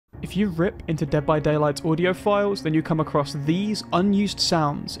If you rip into Dead by Daylight's audio files, then you come across these unused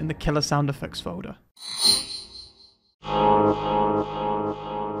sounds in the killer sound effects folder.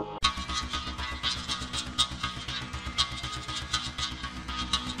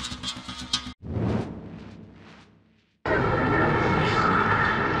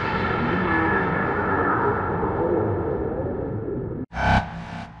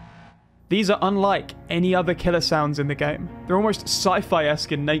 These are unlike any other killer sounds in the game. They're almost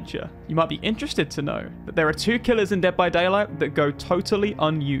sci-fi-esque in nature. You might be interested to know that there are two killers in Dead by Daylight that go totally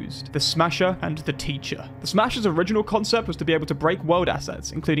unused: the Smasher and the Teacher. The Smasher's original concept was to be able to break world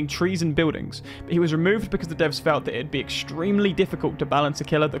assets, including trees and buildings, but he was removed because the devs felt that it'd be extremely difficult to balance a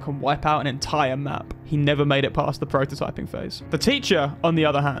killer that can wipe out an entire map. He never made it past the prototyping phase. The Teacher, on the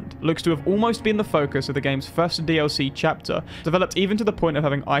other hand, looks to have almost been the focus of the game's first DLC chapter, developed even to the point of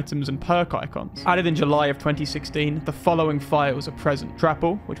having items and perk icons. Added in July of 2016, the following files are present: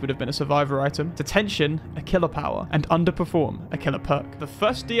 Trapple, which would have been a survivor item; Detention, a killer power; and Underperform, a killer perk. The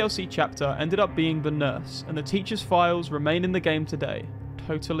first DLC chapter ended up being the Nurse, and the Teacher's files remain in the game today,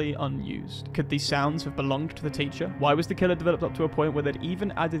 totally unused. Could these sounds have belonged to the Teacher? Why was the killer developed up to a point where they'd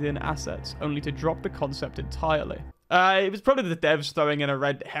even added in assets, only to drop the concept entirely? It was probably the devs throwing in a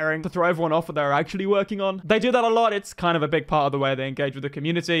red herring to throw everyone off what they were actually working on. They do that a lot. It's kind of a big part of the way they engage with the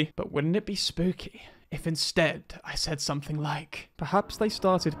community. But wouldn't it be spooky if instead I said something like, perhaps they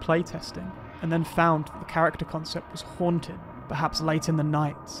started playtesting and then found that the character concept was haunted? Perhaps late in the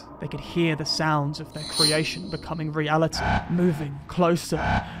night, they could hear the sounds of their creation becoming reality, moving closer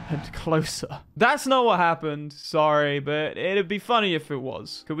and closer. That's not what happened, sorry, but it'd be funny if it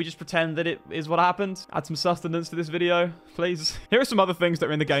was. Could we just pretend that it is what happened? Add some sustenance to this video, please. Here are some other things that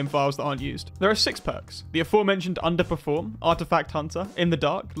are in the game files that aren't used. There are 6 perks: the aforementioned Underperform, Artifact Hunter, In the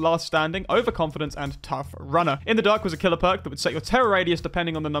Dark, Last Standing, Overconfidence, and Tough Runner. In the Dark was a killer perk that would set your terror radius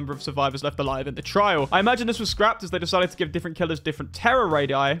depending on the number of survivors left alive in the trial. I imagine this was scrapped as they decided to give different killers different terror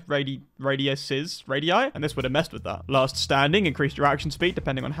radiuses, and this would have messed with that. Last Standing increased your action speed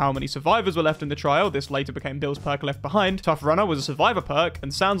depending on how many survivors were left in the trial. This later became Bill's perk Left Behind. Tough Runner was a survivor perk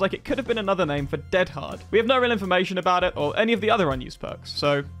and sounds like it could have been another name for Dead Hard. We have no real information about it or any of the other unused perks,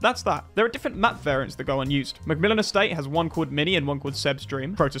 so that's that. There are different map variants that go unused. Macmillan Estate has one called Mini and one called Seb's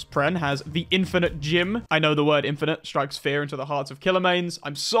Dream. Protus Pren has the Infinite Gym. I know the word infinite strikes fear into the hearts of killer mains.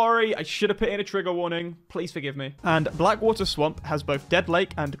 I'm sorry, I should have put in a trigger warning. Please forgive me. And Blackwater Swamp has both Dead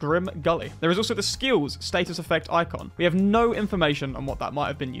Lake and Grim Gully. There is also the Skills status effect icon. We have no information on what that might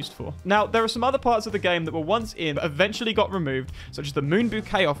have been used for. Now, there are some other parts of the game that were once in but eventually got removed, such as the Moon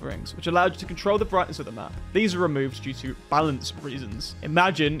Bouquet offerings, which allowed you to control the brightness of the map. These are removed due to balance reasons.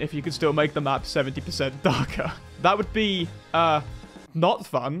 Imagine if you could still make the map 70% darker. That would be, not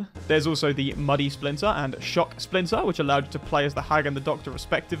fun. There's also the Muddy Splinter and Shock Splinter, which allowed you to play as the Hag and the Doctor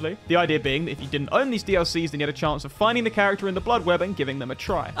respectively. The idea being that if you didn't own these DLCs, then you had a chance of finding the character in the blood web and giving them a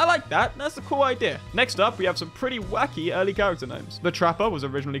try. I like that. That's a cool idea. Next up, we have some pretty wacky early character names. The Trapper was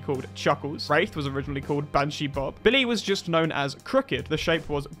originally called Chuckles. Wraith was originally called Banshee Bob. Billy was just known as Crooked. The shape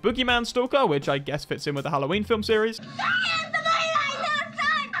was Boogeyman Stalker, which I guess fits in with the Halloween film series.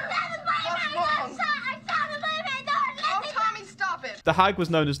 The Hag was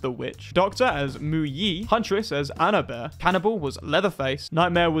known as the Witch, Doctor as Mu Yi, Huntress as Annabelle, Cannibal was Leatherface,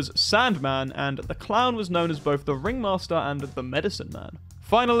 Nightmare was Sandman, and the Clown was known as both the Ringmaster and the Medicine Man.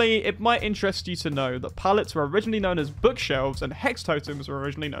 Finally, it might interest you to know that pallets were originally known as bookshelves and hex totems were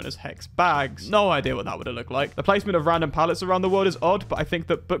originally known as hex bags. No idea what that would have looked like. The placement of random pallets around the world is odd, but I think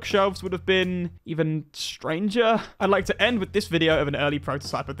that bookshelves would have been even stranger. I'd like to end with this video of an early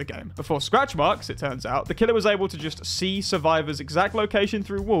prototype of the game. Before scratch marks, it turns out, the killer was able to just see survivors' exact location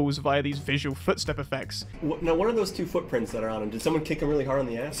through walls via these visual footstep effects. Now, what are those 2 footprints that are on him? Did someone kick him really hard on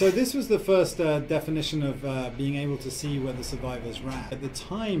the ass? So this was the first definition of being able to see where the survivors ran. At the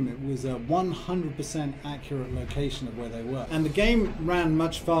time, it was a 100% accurate location of where they were. And the game ran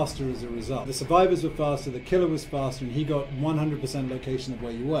much faster as a result. The survivors were faster, the killer was faster, and he got 100% location of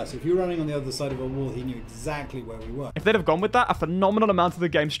where you were. So if you were running on the other side of a wall, he knew exactly where we were. If they'd have gone with that, a phenomenal amount of the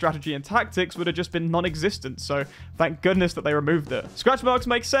game's strategy and tactics would have just been non-existent. So thank goodness that they removed it. Scratch marks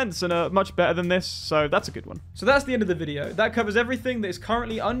make sense and are much better than this, so that's a good one. So that's the end of the video. That covers everything that is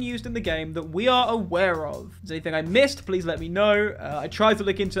currently unused in the game that we are aware of. If there's anything I missed, please let me know. I tried tried to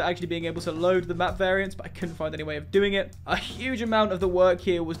look into actually being able to load the map variants, but I couldn't find any way of doing it. A huge amount of the work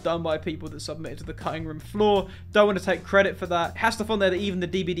here was done by people that submitted to the cutting room floor. Don't want to take credit for that. It has stuff on there that even the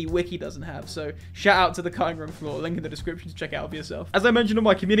DBD wiki doesn't have, so shout out to the cutting room floor. Link in the description to check out for yourself. As I mentioned on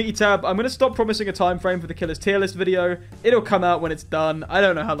my community tab, I'm going to stop promising a time frame for the Killers tier list video. It'll come out when it's done. I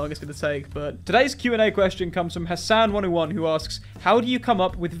don't know how long it's going to take, but today's Q&A question comes from Hassan101, who asks, how do you come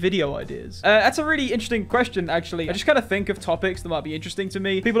up with video ideas? That's a really interesting question, actually. I just kind of think of topics that might be interesting to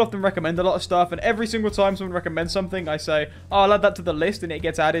me. People often recommend a lot of stuff, and every single time someone recommends something, I say, oh, I'll add that to the list, and it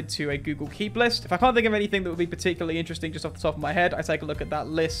gets added to a Google Keep list. If I can't think of anything that would be particularly interesting just off the top of my head, I take a look at that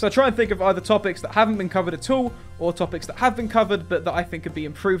list. So I try and think of either topics that haven't been covered at all, or topics that have been covered, but that I think could be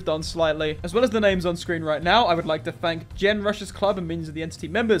improved on slightly. As well as the names on screen right now, I would like to thank Jen Rush's Club and Minions of the Entity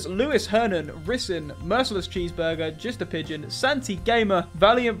members, Lewis Hernan, Rissin, Merciless Cheeseburger, Just a Pigeon, Santi Gamer,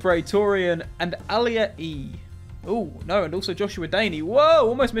 Valiant Praetorian, and Alia E. Oh, no, and also Joshua Daney. Whoa,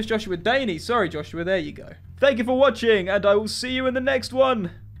 almost missed Joshua Daney. Sorry, Joshua, there you go. Thank you for watching, and I will see you in the next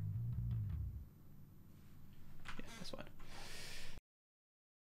one. Yeah, that's fine.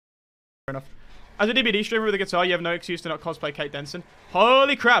 Fair enough. As a DBD streamer with a guitar, you have no excuse to not cosplay Kate Denson.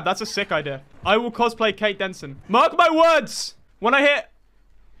 Holy crap, that's a sick idea. I will cosplay Kate Denson. Mark my words! When I hit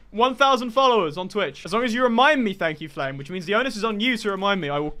 1,000 followers on Twitch, as long as you remind me, thank you, Flame, which means the onus is on you to remind me,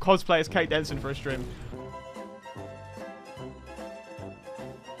 I will cosplay as Kate Denson for a stream.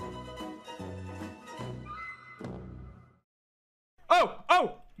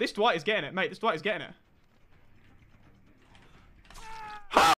 Oh! This Dwight is getting it, mate. This Dwight is getting it.